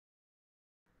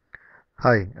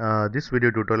Hi, this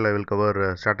video tutorial I will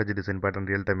cover strategy design pattern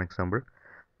real-time example.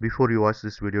 Before you watch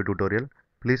this video tutorial,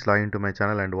 please log into my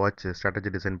channel and watch strategy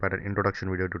design pattern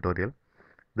introduction video tutorial.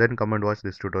 Then come and watch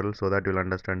this tutorial so that you will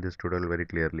understand this tutorial very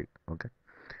clearly. Okay.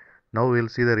 Now we will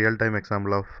see the real-time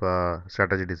example of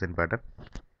strategy design pattern.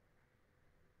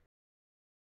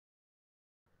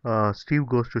 Steve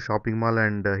goes to shopping mall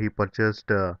and he purchased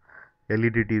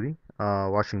LED TV,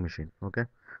 washing machine. Okay.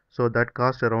 So that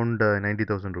cost around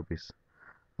 90,000 rupees.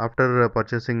 After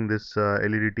purchasing this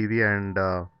LED TV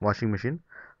and washing machine,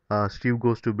 Steve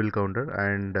goes to bill counter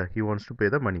and he wants to pay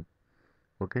the money.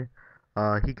 Okay,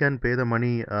 he can pay the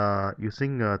money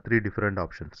using three different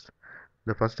options.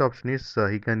 The first option is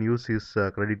he can use his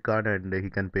credit card and he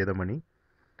can pay the money.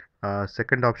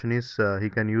 Second option is he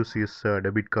can use his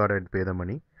debit card and pay the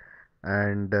money.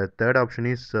 And third option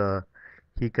is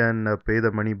he can pay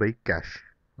the money by cash.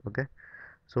 Okay.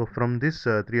 So from this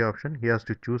three option, he has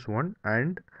to choose one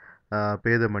and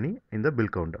pay the money in the bill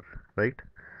counter, right?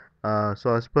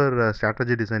 So as per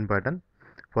strategy design pattern,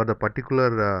 for the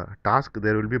particular task,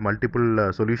 there will be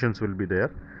multiple solutions will be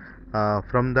there.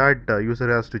 From that,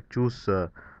 user has to choose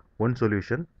one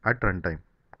solution at runtime,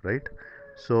 right?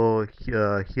 So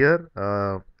here,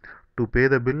 to pay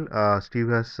the bill, Steve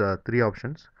has three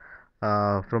options.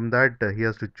 From that, he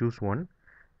has to choose one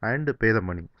and pay the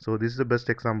money. So this is the best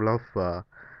example of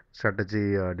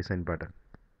strategy design pattern.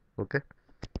 Okay,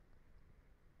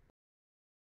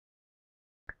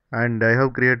 and I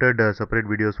have created separate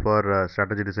videos for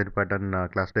strategy design pattern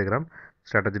class diagram,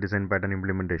 strategy design pattern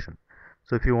implementation.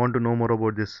 So if you want to know more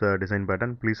about this design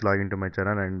pattern, please log into my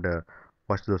channel and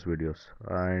watch those videos.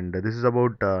 And this is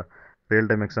about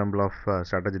real-time example of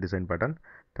strategy design pattern.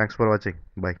 Thanks for watching.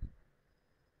 Bye.